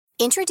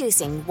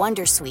Introducing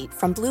Wondersuite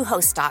from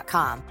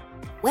Bluehost.com.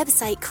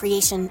 Website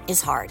creation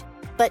is hard,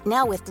 but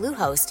now with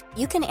Bluehost,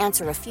 you can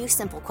answer a few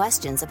simple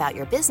questions about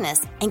your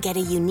business and get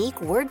a unique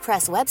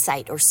WordPress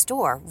website or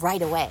store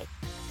right away.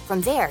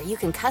 From there, you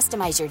can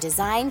customize your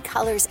design,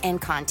 colors,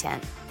 and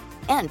content.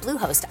 And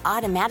Bluehost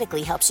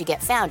automatically helps you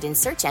get found in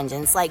search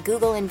engines like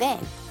Google and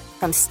Bing.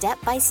 From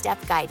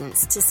step-by-step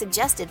guidance to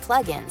suggested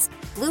plugins,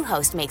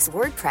 Bluehost makes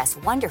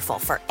WordPress wonderful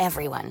for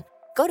everyone.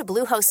 Go to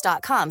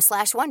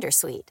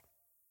bluehost.com/wondersuite.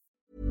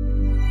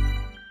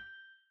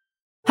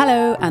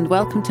 Hello and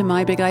welcome to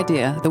My Big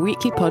Idea, the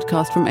weekly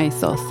podcast from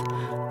ASOS.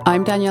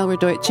 I'm Danielle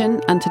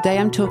Radoichin and today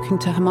I'm talking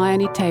to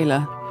Hermione Taylor.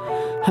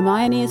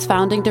 Hermione is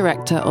founding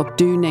director of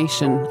Do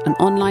Nation, an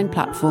online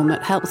platform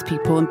that helps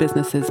people and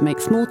businesses make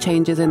small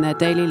changes in their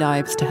daily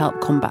lives to help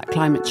combat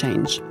climate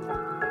change.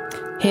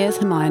 Here's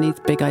Hermione's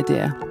big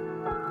idea.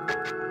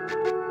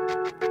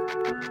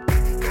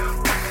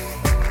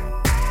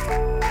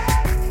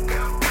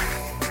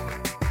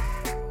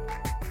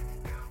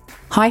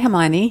 Hi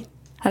Hermione.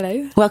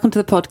 Hello. Welcome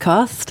to the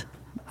podcast.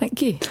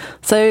 Thank you.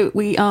 So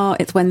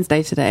it's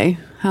Wednesday today.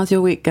 How's your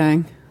week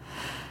going?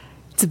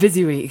 It's a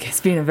busy week.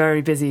 It's been a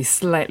very busy,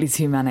 slightly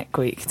too manic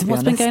week, to be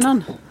honest. What's been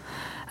going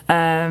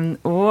on?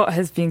 What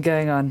has been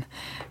going on?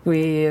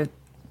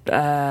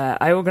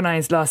 I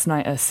organised last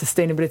night a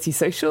sustainability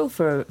social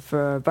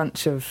for a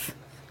bunch of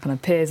kind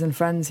of peers and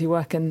friends who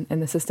work in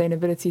the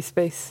sustainability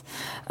space.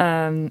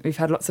 We've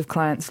had lots of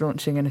clients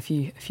launching and a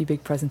few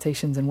big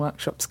presentations and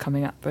workshops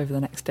coming up over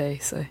the next day.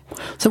 So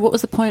what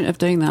was the point of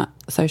doing that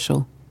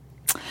social?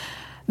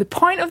 The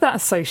point of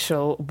that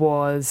social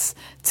was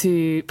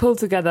to pull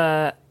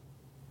together,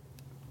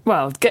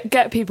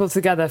 get people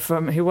together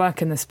who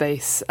work in the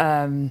space,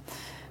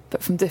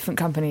 but from different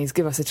companies,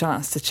 give us a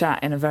chance to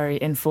chat in a very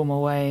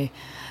informal way.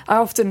 I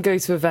often go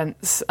to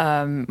events,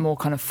 more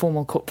kind of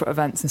formal corporate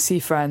events, and see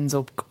friends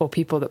or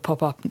people that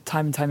pop up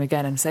time and time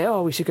again and say,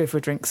 "Oh, we should go for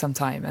a drink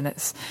sometime." And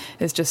it's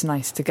just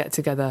nice to get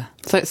together.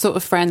 So it's sort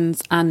of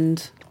friends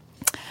and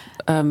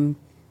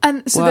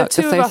so the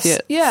two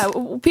associates. of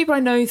us, people I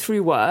know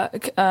through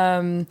work,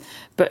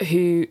 but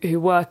who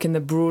work in the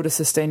broader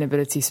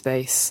sustainability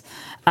space.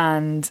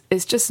 And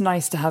it's just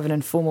nice to have an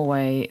informal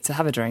way to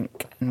have a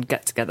drink and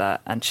get together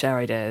and share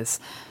ideas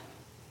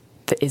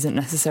that isn't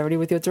necessarily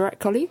with your direct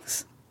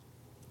colleagues.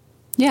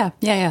 Yeah,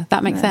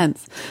 that makes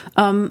sense.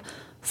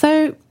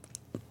 So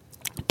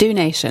Do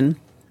Nation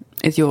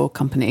is your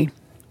company.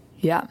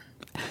 Yeah.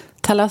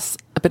 Tell us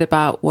a bit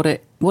about what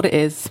it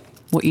is,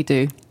 what you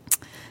do.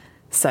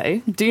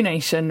 So Do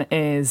Nation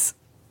is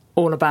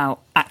all about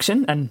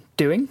action and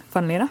doing,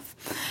 funnily enough.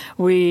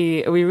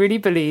 We really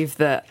believe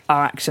that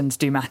our actions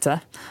do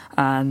matter,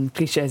 and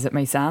cliche as it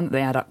may sound,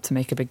 they add up to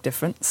make a big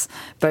difference,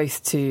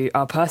 both to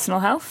our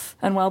personal health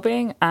and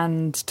well-being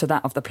and to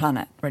that of the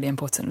planet, really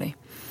importantly.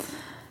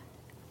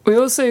 We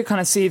also kind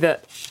of see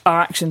that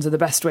our actions are the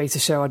best way to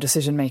show our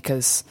decision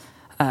makers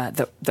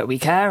that we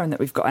care and that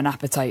we've got an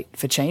appetite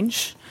for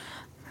change.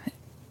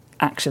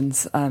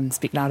 Actions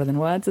speak louder than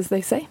words, as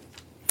they say.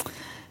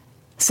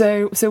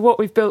 So what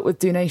we've built with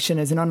Do Nation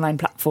is an online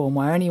platform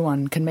where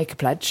anyone can make a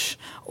pledge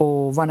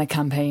or run a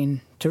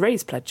campaign to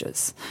raise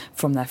pledges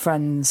from their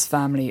friends,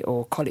 family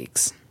or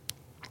colleagues.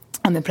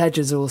 And the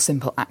pledges are all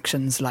simple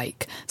actions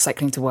like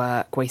cycling to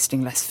work,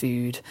 wasting less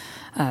food,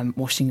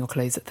 washing your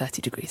clothes at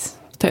 30 degrees.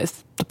 So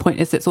the point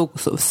is it's all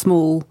sort of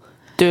small,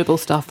 doable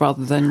stuff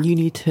rather than you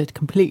need to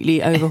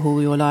completely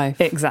overhaul your life.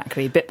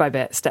 Exactly, bit by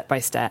bit, step by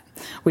step.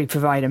 We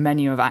provide a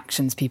menu of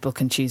actions people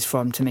can choose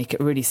from to make it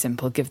really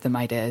simple, give them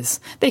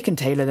ideas. They can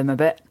tailor them a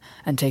bit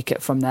and take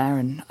it from there,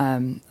 and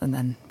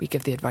then we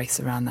give the advice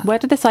around that. Where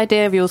did this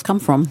idea of yours come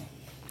from?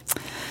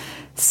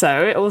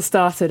 So it all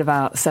started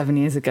about 7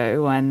 years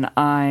ago when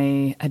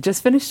I had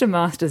just finished a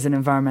master's in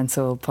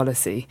environmental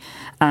policy,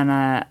 and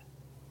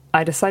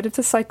I decided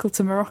to cycle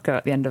to Morocco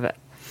at the end of it.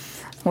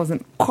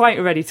 Wasn't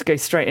quite ready to go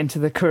straight into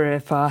the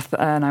career path,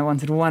 and I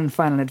wanted one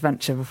final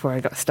adventure before I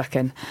got stuck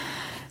in.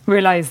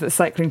 Realised that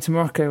cycling to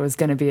Morocco was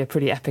going to be a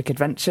pretty epic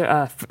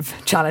adventure,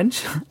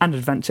 challenge and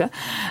adventure,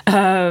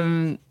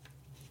 and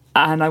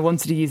I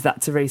wanted to use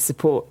that to raise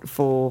support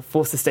for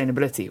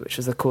sustainability, which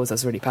was a cause I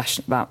was really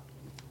passionate about.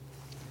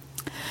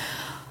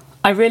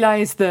 I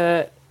realised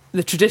that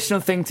the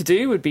traditional thing to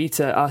do would be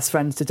to ask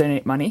friends to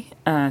donate money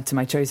to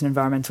my chosen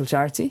environmental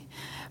charity,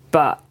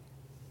 but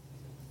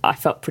I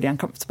felt pretty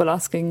uncomfortable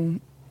asking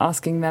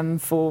them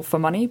for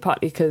money,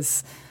 partly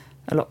because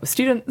a lot were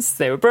students,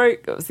 they were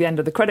broke, it was the end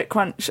of the credit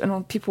crunch,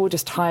 and people were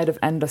just tired of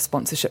endless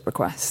sponsorship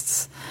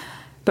requests.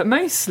 But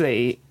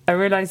mostly, I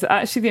realised that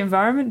actually the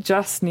environment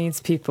just needs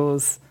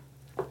people's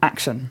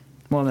action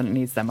more than it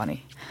needs their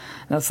money.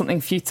 And there was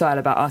something futile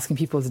about asking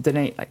people to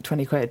donate like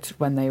 20 quid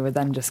when they were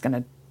then just going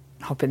to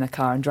hop in the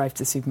car and drive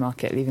to the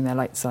supermarket, leaving their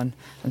lights on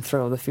and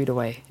throw all the food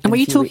away. And were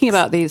you talking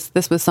about this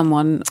with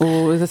someone,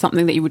 or was there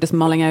something that you were just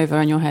mulling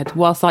over in your head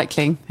while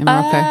cycling in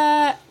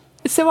Morocco?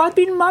 So I'd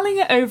been mulling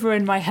it over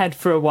in my head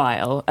for a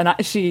while, and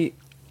actually,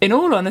 in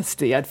all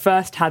honesty, I'd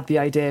first had the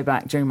idea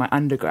back during my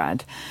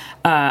undergrad,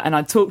 and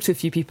I'd talked to a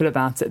few people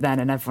about it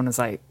then, and everyone was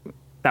like,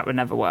 that would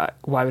never work.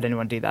 Why would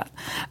anyone do that?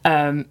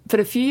 But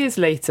a few years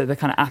later, the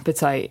kind of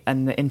appetite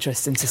and the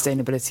interest in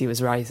sustainability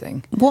was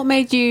rising. What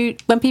made you,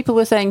 when people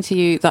were saying to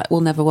you that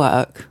will never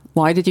work,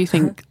 why did you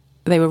think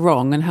they were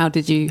wrong, and how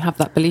did you have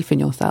that belief in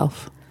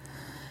yourself?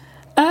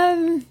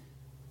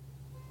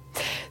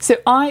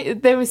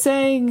 They were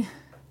saying,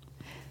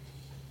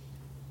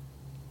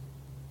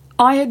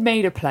 I had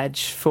made a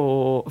pledge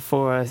for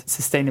a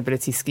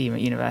sustainability scheme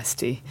at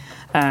university.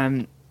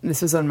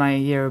 This was on my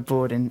year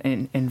abroad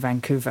in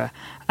Vancouver,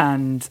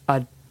 and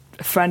a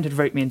friend had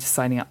roped me into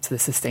signing up to the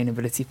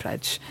sustainability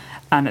pledge.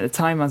 And at the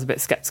time, I was a bit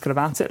sceptical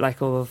about it,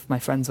 like all of my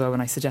friends were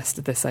when I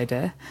suggested this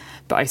idea.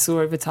 But I saw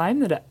over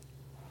time that it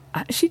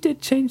actually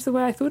did change the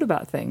way I thought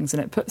about things,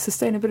 and it put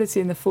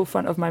sustainability in the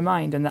forefront of my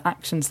mind and the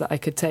actions that I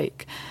could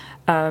take.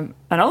 And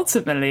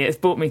ultimately, it's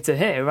brought me to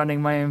here,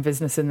 running my own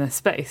business in this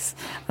space.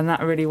 And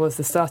that really was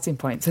the starting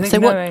point. So I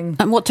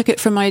think what took it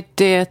from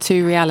idea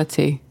to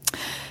reality?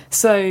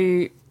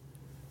 So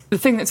the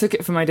thing that took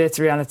it from idea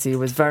to reality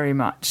was very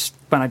much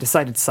when I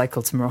decided to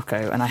cycle to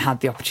Morocco and I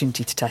had the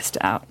opportunity to test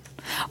it out.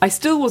 I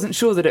still wasn't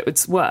sure that it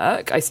would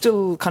work. I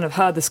still kind of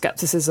heard the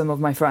scepticism of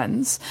my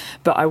friends,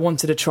 but I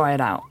wanted to try it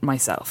out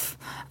myself.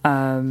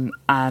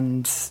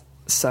 And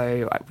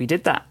so we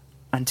did that.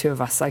 And 2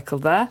 of us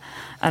cycled there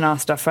and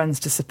asked our friends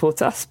to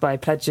support us by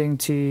pledging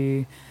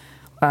to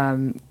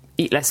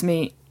eat less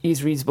meat, use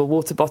reusable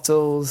water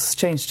bottles,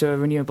 change to a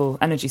renewable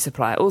energy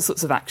supply, all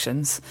sorts of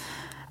actions.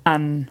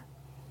 And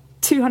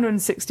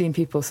 216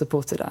 people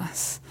supported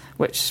us,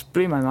 which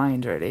blew my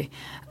mind, really.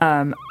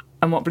 And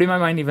what blew my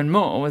mind even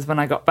more was when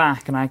I got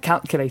back and I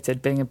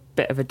calculated, being a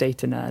bit of a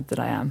data nerd that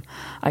I am,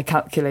 I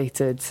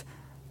calculated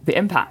the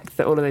impact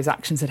that all of those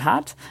actions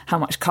had, how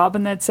much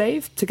carbon they'd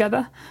saved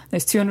together.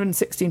 Those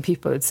 216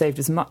 people had saved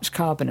as much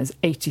carbon as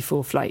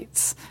 84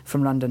 flights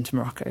from London to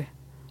Morocco.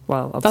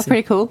 Well, that's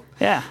pretty cool.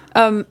 Yeah.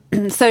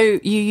 So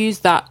you use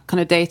that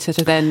kind of data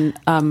to then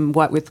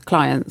work with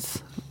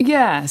clients?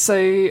 Yeah.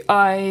 So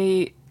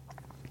I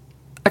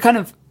kind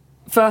of,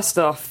 first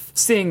off,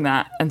 seeing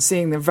that and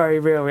seeing the very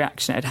real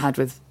reaction it had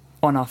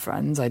on our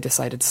friends, I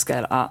decided to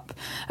scale it up.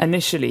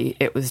 Initially,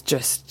 it was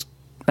just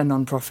a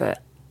non-profit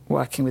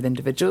working with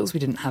individuals. We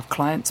didn't have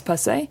clients per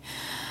se.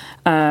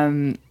 We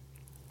turned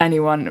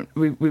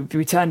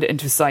it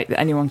into a site that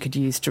anyone could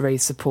use to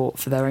raise support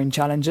for their own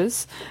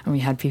challenges. And we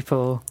had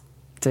people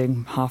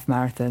doing half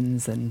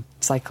marathons and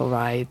cycle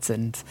rides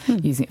and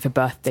using it for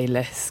birthday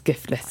lists,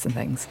 gift lists and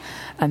things.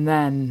 And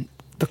then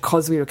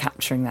because we were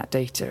capturing that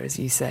data, as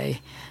you say,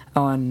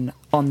 on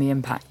the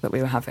impact that we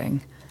were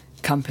having,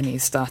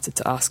 companies started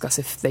to ask us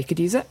if they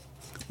could use it.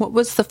 What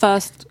was the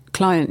first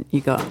client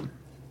you got?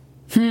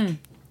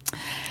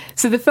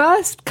 So the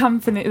first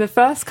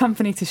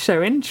company to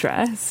show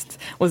interest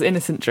was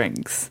Innocent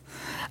Drinks.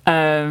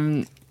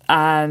 And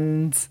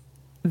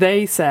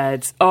they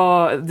said,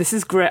 "Oh, this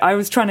is great." I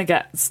was trying to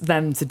get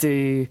them to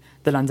do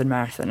the London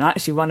Marathon. And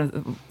actually, one of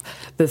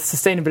the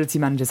sustainability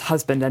manager's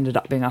husband ended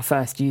up being our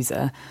first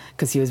user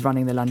because he was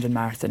running the London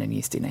Marathon and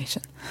used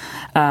Donation.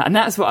 And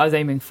that's what I was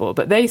aiming for.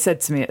 But they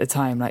said to me at the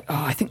time, like,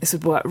 "Oh, I think this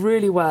would work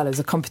really well as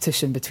a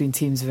competition between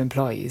teams of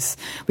employees.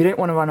 We don't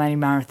want to run any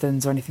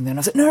marathons or anything." And I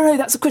was like, no,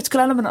 that's a critical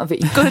element of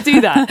it. You've got to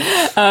do that.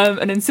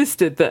 And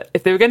insisted that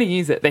if they were going to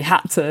use it, they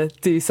had to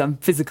do some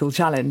physical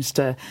challenge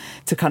to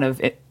kind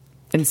of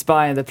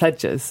inspire the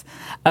pledges.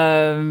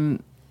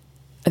 And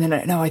then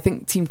like, no, I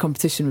think team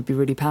competition would be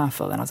really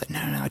powerful. And I was like, no,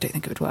 I don't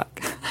think it would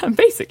work. And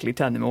basically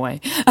turned them away.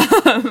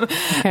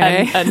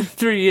 Okay. And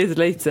 3 years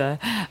later,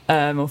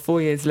 or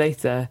 4 years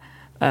later,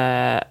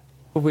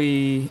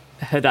 we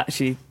had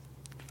actually,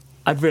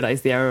 I'd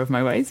realised the error of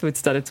my ways. We'd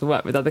started to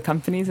work with other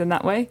companies in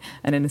that way.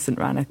 And Innocent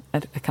ran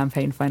a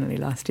campaign finally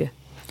last year.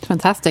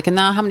 Fantastic. And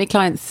now how many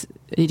clients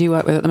do you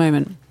work with at the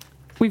moment?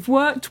 We've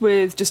worked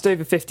with just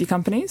over 50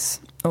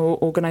 companies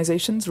or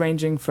organisations,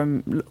 ranging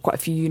from quite a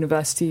few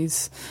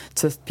universities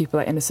to people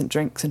like Innocent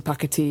Drinks and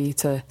Pakati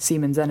to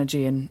Siemens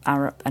Energy and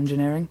Arup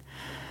Engineering.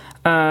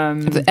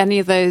 Have any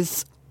of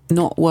those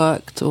not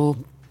worked or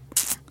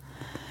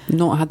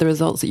not had the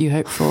results that you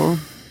hoped for?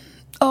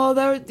 Oh,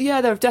 there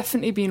have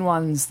definitely been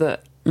ones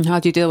that... And how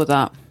do you deal with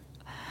that?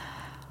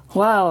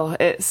 Well,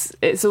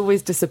 it's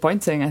always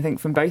disappointing, I think,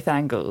 from both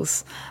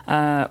angles.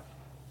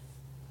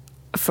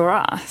 For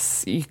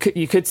us, you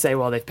could say,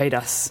 well, they've paid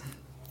us,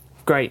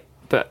 great.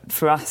 But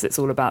for us, it's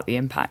all about the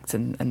impact,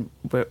 and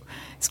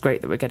it's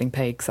great that we're getting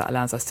paid because that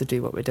allows us to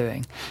do what we're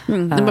doing.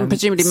 And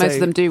presumably most of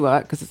them do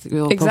work because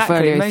your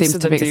portfolio seems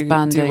to be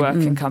expanding. Do work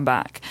and come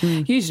back.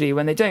 Usually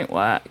when they don't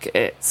work,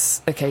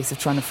 it's a case of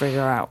trying to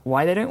figure out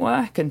why they don't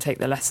work and take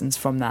the lessons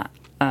from that,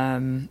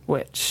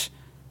 which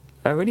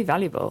are really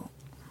valuable.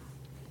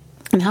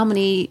 And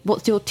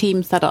what's your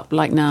team set up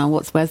like now?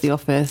 Where's the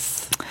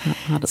office?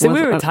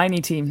 We're a tiny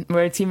team.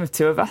 We're a team of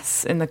 2 of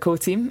us in the core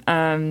team,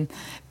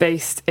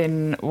 based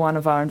in one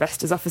of our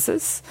investors'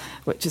 offices,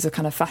 which is a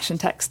kind of fashion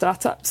tech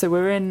startup. So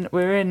we're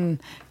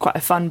in quite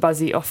a fun,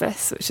 buzzy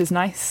office, which is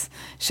nice,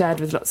 shared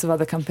with lots of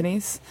other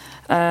companies.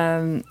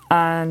 And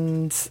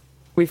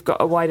we've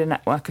got a wider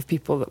network of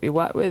people that we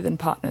work with and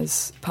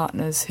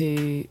partners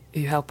who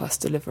help us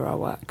deliver our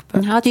work.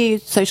 And how do you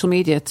use social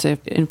media to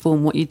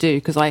inform what you do?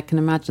 Because I can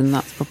imagine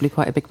that's probably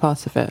quite a big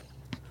part of it.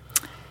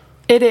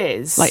 It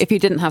is. Like, if you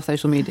didn't have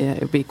social media,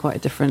 it would be quite a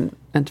different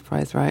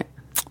enterprise, right?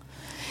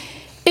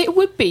 It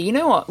would be. You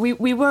know what?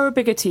 We were a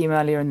bigger team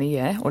earlier in the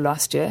year, or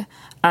last year,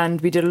 and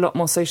we did a lot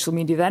more social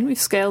media then. We've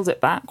scaled it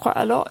back quite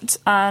a lot,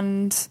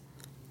 and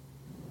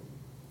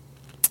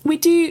we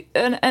do.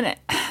 And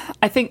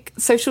I think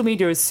social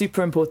media is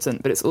super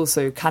important, but it's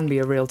also can be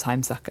a real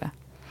time sucker.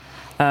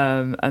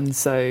 And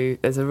so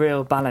there's a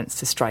real balance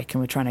to strike,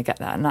 and we're trying to get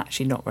that and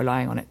actually not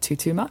relying on it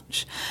too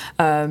much.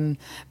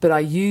 But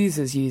our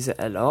users use it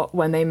a lot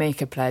when they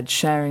make a pledge,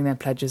 sharing their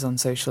pledges on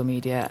social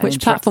media. Which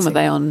platform are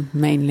they on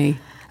mainly?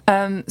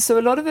 So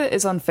a lot of it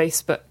is on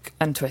Facebook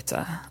and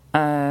Twitter.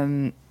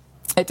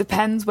 It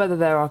depends whether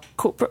there are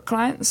corporate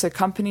clients, so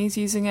companies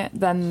using it,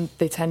 then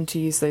they tend to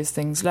use those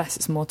things less.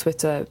 It's more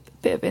Twitter, a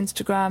bit of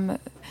Instagram,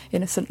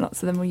 Innocent,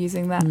 lots of them were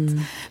using that.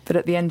 But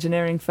at the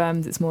engineering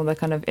firms, it's more the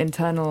kind of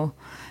internal,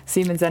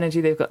 Siemens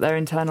Energy, they've got their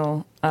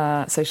internal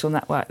social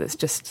network that's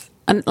just...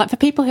 And like for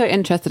people who are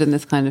interested in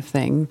this kind of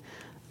thing,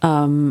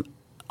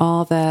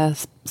 are there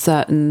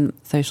certain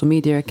social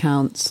media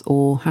accounts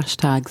or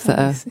hashtags that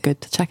are good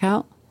to check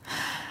out?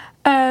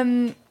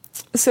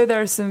 So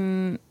there are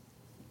some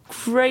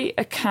great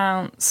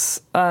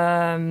accounts.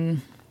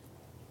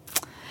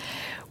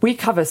 We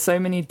cover so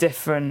many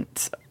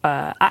different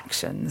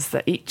actions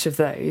that each of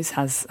those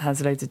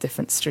has loads of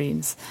different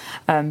streams.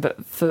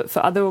 But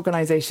for other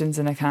organisations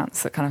and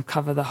accounts that kind of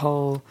cover the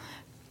whole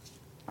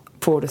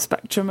broader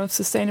spectrum of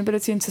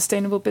sustainability and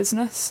sustainable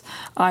business,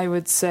 I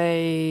would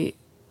say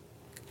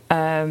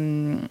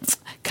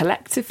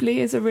Collectively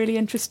is a really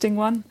interesting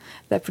one.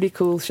 They're pretty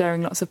cool,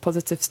 sharing lots of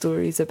positive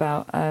stories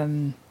about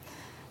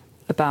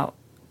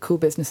cool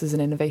businesses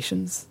and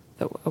innovations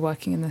that are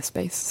working in this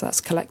space. So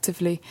that's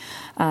Collectively.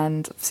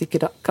 And obviously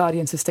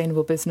Guardian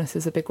Sustainable Business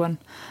is a big one.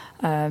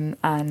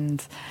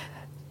 And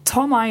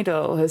Tom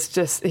Idle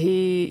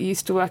he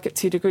used to work at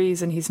 2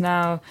 Degrees, and he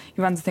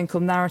runs a thing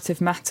called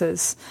Narrative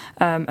Matters,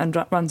 and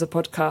runs a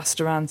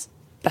podcast around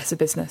better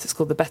business. It's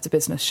called The Better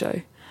Business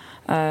Show.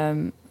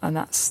 And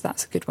that's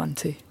a good one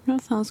too.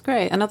 That sounds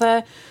great. And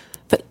are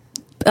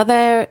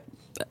there,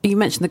 you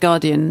mentioned The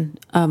Guardian,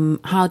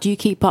 how do you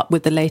keep up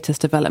with the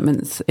latest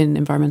developments in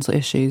environmental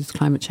issues,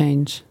 climate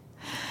change?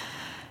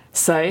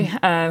 So,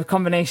 a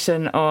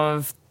combination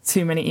of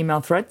too many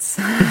email threads.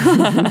 So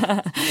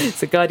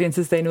Guardian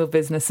Sustainable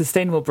Business,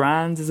 Sustainable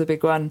Brands is a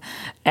big one.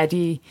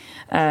 Eddie,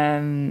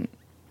 there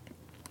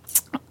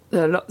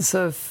are lots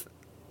of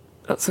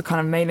kind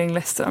of mailing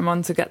lists that I'm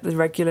on to get the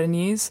regular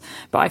news.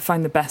 But I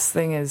find the best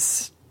thing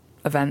is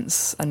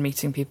events and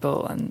meeting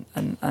people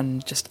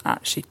and just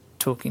actually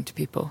talking to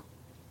people.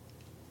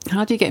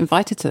 How do you get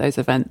invited to those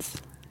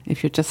events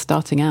if you're just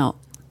starting out?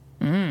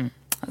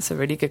 That's a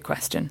really good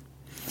question.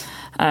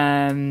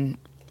 There's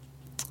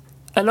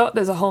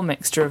a whole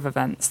mixture of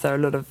events. There are a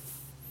lot of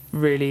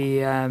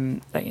really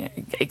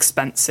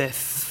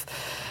expensive,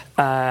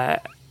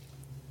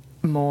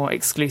 more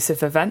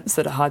exclusive events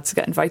that are hard to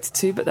get invited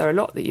to, but there are a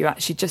lot that you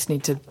actually just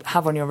need to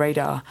have on your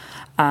radar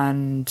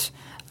and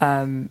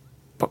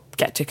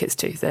get tickets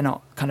to. They're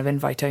not kind of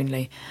invite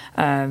only.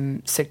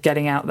 So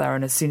getting out there,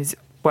 and as soon as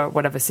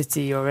whatever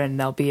city you're in,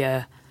 there'll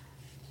be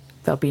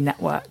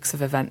networks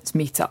of events,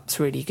 meetups,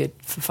 really good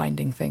for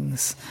finding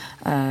things.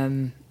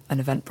 And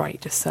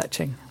Eventbrite, just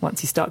searching.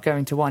 Once you start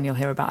going to one, you'll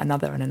hear about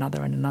another and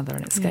another and another,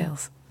 and it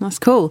scales. That's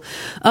cool.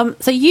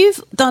 So you've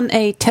done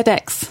a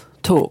TEDx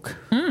talk.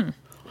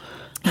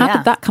 How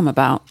did that come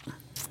about?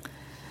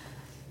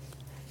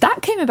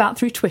 That came about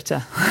through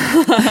Twitter.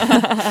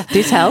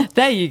 Do tell.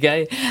 There you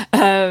go.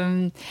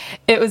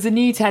 It was a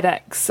new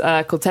TEDx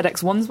called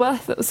TEDx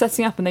Wandsworth that was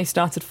setting up, and they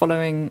started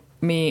following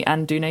me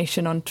and Do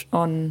Nation on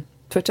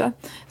Twitter.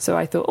 So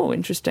I thought,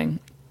 interesting,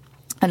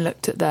 and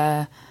looked at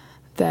their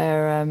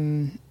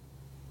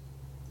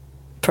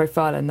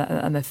profile,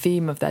 and the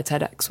theme of their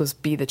TEDx was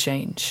Be the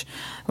Change,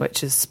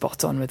 which is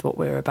spot on with what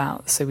we're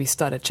about. So we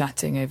started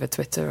chatting over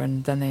Twitter,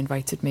 and then they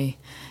invited me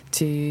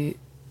to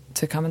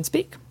come and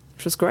speak,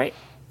 which was great.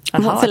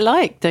 And what's it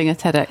like doing a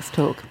TEDx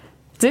talk?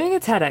 Doing a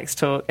TEDx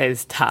talk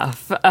is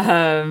tough.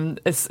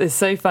 It's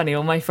so funny.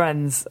 All my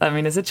friends,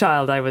 as a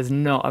child, I was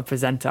not a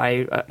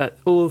presenter.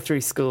 All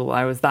through school,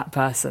 I was that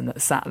person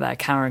that sat there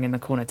cowering in the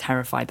corner,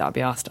 terrified that I'd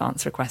be asked to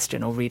answer a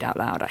question or read out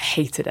loud. I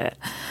hated it.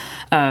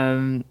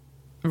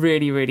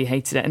 Really, really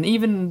hated it. And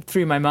even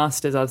through my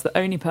masters, I was the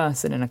only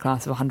person in a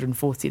class of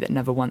 140 that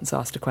never once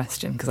asked a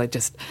question, because I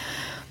just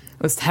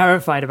was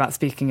terrified about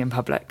speaking in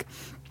public.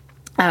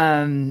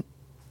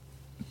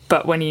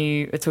 But when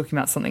you are talking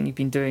about something you've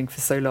been doing for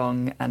so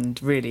long,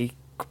 and really,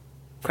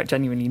 quite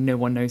genuinely, no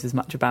one knows as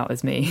much about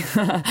as me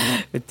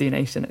with Do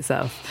Nation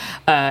itself,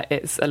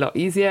 it's a lot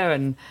easier.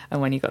 And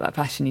when you've got that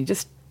passion,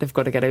 they've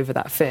got to get over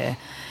that fear.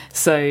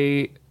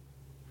 So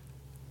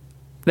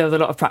there was a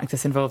lot of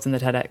practice involved in the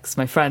TEDx.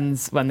 My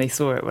friends, when they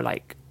saw it, were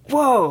like,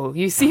 whoa,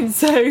 you seem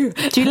so...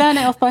 Do you learn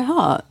it off by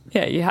heart?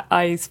 Yeah,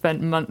 I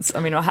spent months. I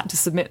mean, I had to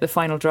submit the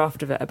final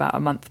draft of it about a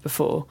month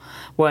before,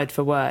 word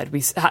for word.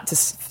 We had to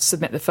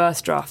submit the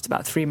first draft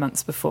about 3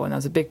 months before, and there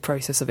was a big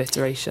process of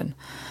iteration.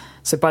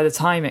 So by the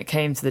time it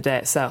came to the day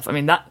itself, I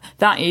mean,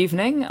 that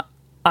evening,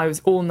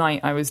 all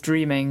night I was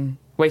dreaming,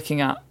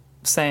 waking up,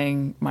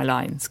 saying my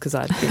lines, because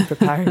I'd been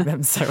preparing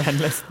them so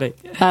endlessly.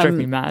 It drove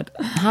me mad.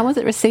 How was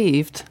it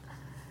received?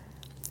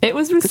 It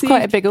was received... It's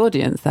quite a big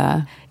audience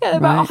there. Yeah, there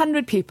were about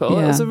 100 people.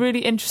 Yeah. It was a really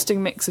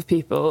interesting mix of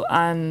people,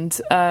 and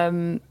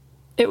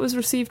it was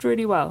received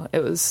really well.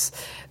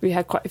 We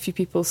had quite a few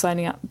people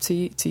signing up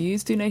to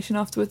use Do Nation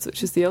afterwards,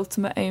 which is the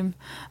ultimate aim,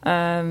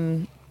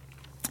 to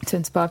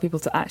inspire people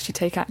to actually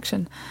take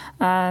action.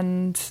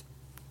 And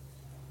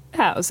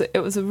yeah, it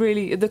was a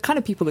really... The kind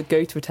of people that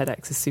go to a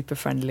TEDx is super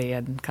friendly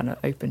and kind of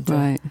open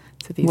to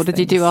these What did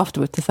you do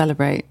afterwards to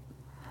celebrate?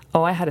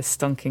 Oh, I had a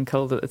stonking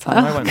cold at the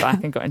time. I went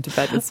back and got into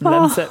bed with some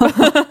Lemsip.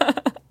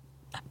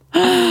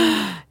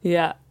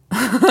 Yeah.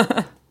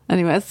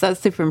 Anyway, that's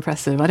super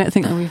impressive. I don't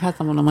think we've had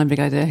someone on My Big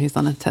Idea who's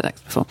done a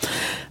TEDx before.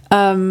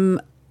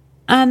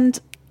 And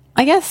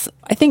I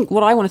think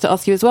what I wanted to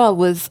ask you as well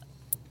was,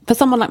 for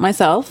someone like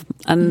myself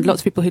and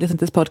lots of people who listen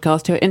to this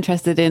podcast who are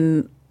interested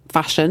in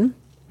fashion,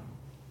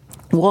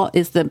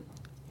 what's the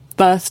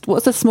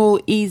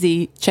small,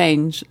 easy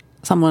change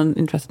someone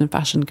interested in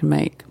fashion can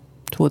make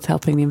towards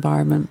helping the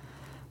environment?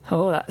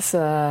 Oh, that's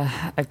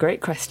a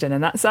great question.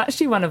 And that's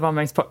actually one of our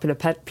most popular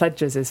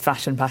pledges is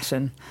fashion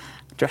passion.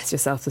 Dress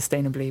yourself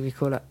sustainably, we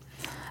call it.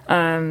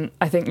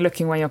 I think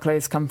looking where your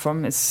clothes come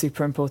from is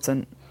super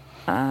important.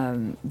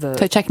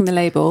 So checking the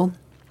label.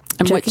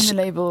 And checking the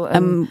label.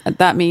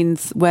 That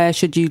means where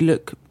should you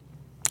look?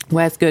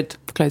 Where's good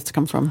for clothes to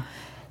come from?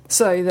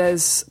 So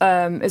there's...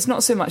 it's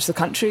not so much the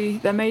country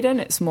they're made in,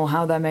 it's more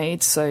how they're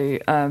made. So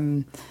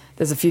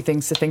there's a few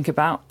things to think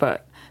about,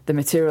 but the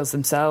materials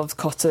themselves,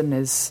 cotton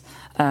is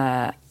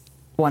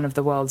one of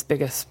the world's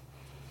biggest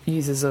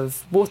users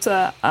of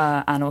water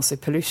and also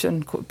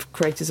pollution,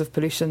 creators of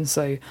pollution,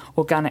 so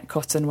organic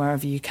cotton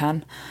wherever you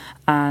can,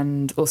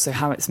 and also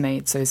how it's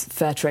made. So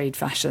fair trade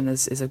fashion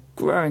is a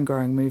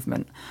growing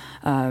movement,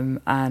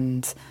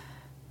 and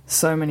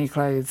so many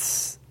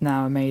clothes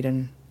now are made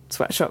in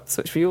sweatshops,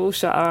 which we all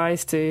shut our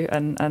eyes to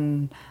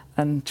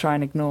and try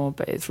and ignore,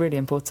 but it's really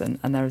important,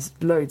 and there's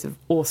loads of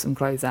awesome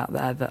clothes out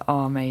there that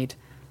are made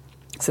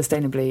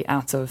sustainably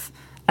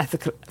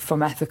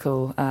from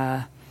ethical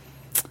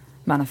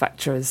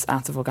manufacturers,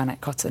 out of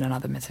organic cotton and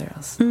other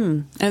materials.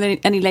 Are there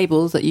any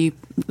labels that you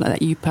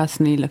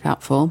personally look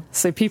out for?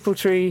 So People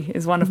Tree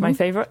is one of my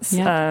favourites,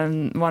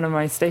 one of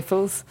my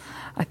staples.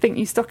 I think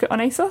you stock it on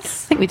ASOS.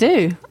 I think we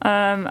do.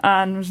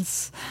 And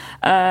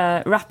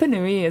Rapa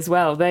Nui as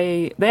well.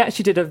 They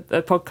actually did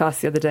a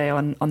podcast the other day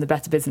on the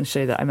Better Business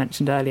Show that I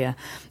mentioned earlier.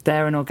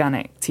 They're an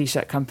organic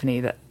T-shirt company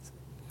that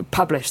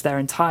publish their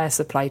entire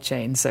supply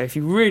chain. So if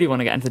you really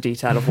want to get into the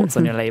detail of what's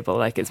on your label,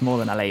 like it's more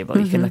than a label,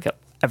 you can look at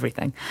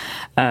everything.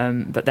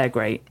 But they're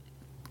great.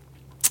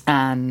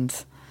 And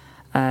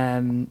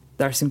there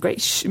are some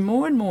great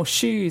more and more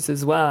shoes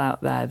as well out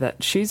there.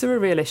 That shoes are a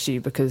real issue,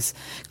 because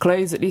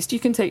clothes at least you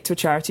can take to a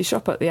charity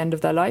shop at the end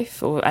of their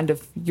life or end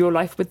of your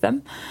life with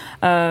them.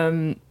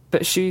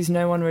 But shoes,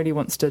 no one really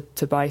wants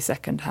to buy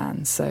second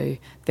hand. So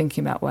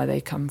thinking about where they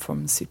come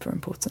from is super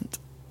important.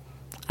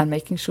 And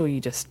making sure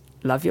you just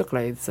love your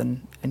clothes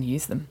and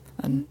use them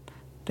and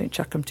don't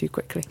chuck them too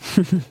quickly.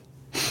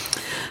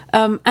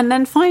 And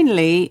then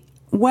finally,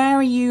 where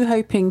are you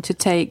hoping to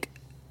take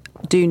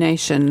Do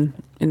Nation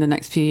in the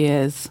next few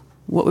years?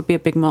 What would be a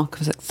big mark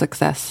of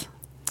success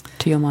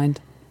to your mind?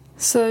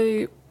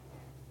 So,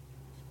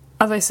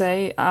 as I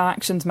say, our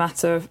actions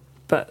matter,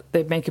 but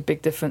they make a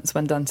big difference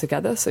when done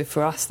together. So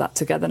for us, that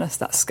togetherness,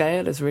 that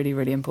scale is really,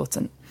 really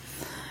important.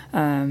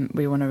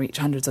 We want to reach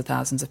hundreds of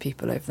thousands of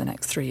people over the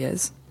next 3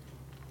 years.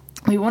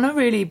 We want to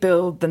really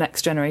build the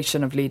next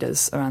generation of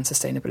leaders around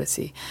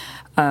sustainability,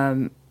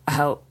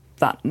 help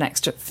that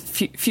next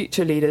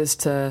future leaders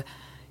to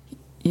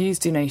use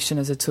Do Nation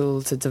as a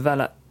tool to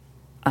develop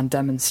and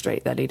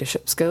demonstrate their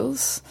leadership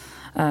skills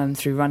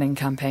through running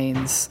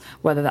campaigns,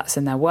 whether that's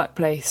in their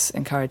workplace,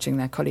 encouraging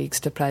their colleagues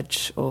to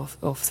pledge, or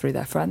through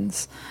their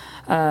friends,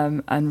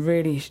 and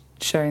really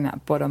showing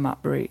that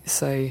bottom-up route,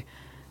 so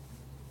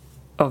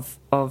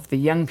of the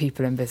young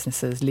people in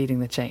businesses leading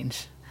the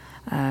change,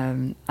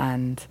 and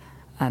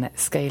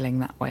it's scaling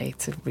that way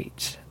to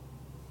reach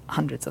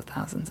hundreds of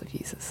thousands of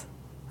users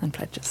and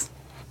pledges.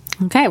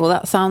 Okay, well,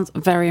 that sounds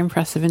very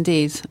impressive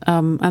indeed.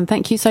 And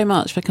thank you so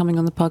much for coming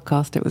on the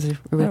podcast. It was a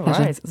real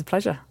pleasure. Right, it was a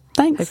pleasure.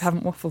 Thanks. Hope I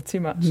haven't waffled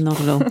too much.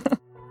 Not at all.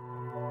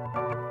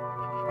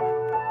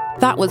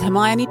 That was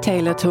Hermione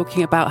Taylor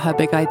talking about her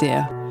big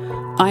idea.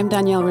 I'm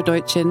Danielle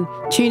Radoichin.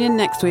 Tune in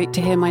next week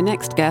to hear my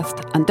next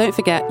guest. And don't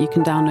forget, you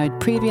can download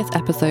previous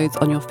episodes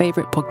on your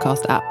favourite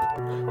podcast app.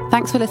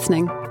 Thanks for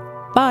listening.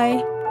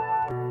 Bye.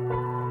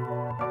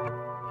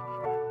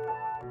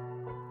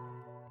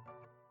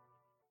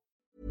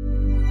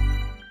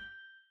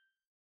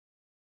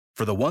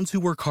 For the ones who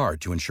work hard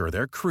to ensure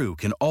their crew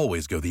can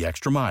always go the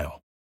extra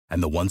mile,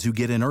 and the ones who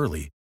get in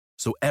early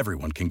so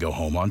everyone can go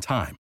home on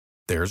time.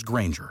 There's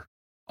Grainger,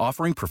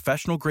 offering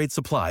professional-grade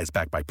supplies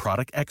backed by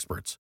product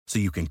experts so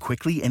you can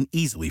quickly and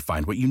easily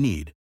find what you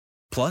need.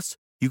 Plus,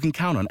 you can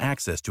count on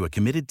access to a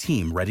committed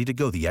team ready to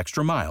go the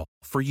extra mile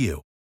for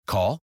you.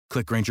 Call,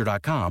 click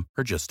Grainger.com,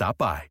 or just stop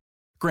by.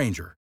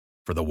 Grainger,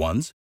 for the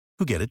ones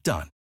who get it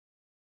done.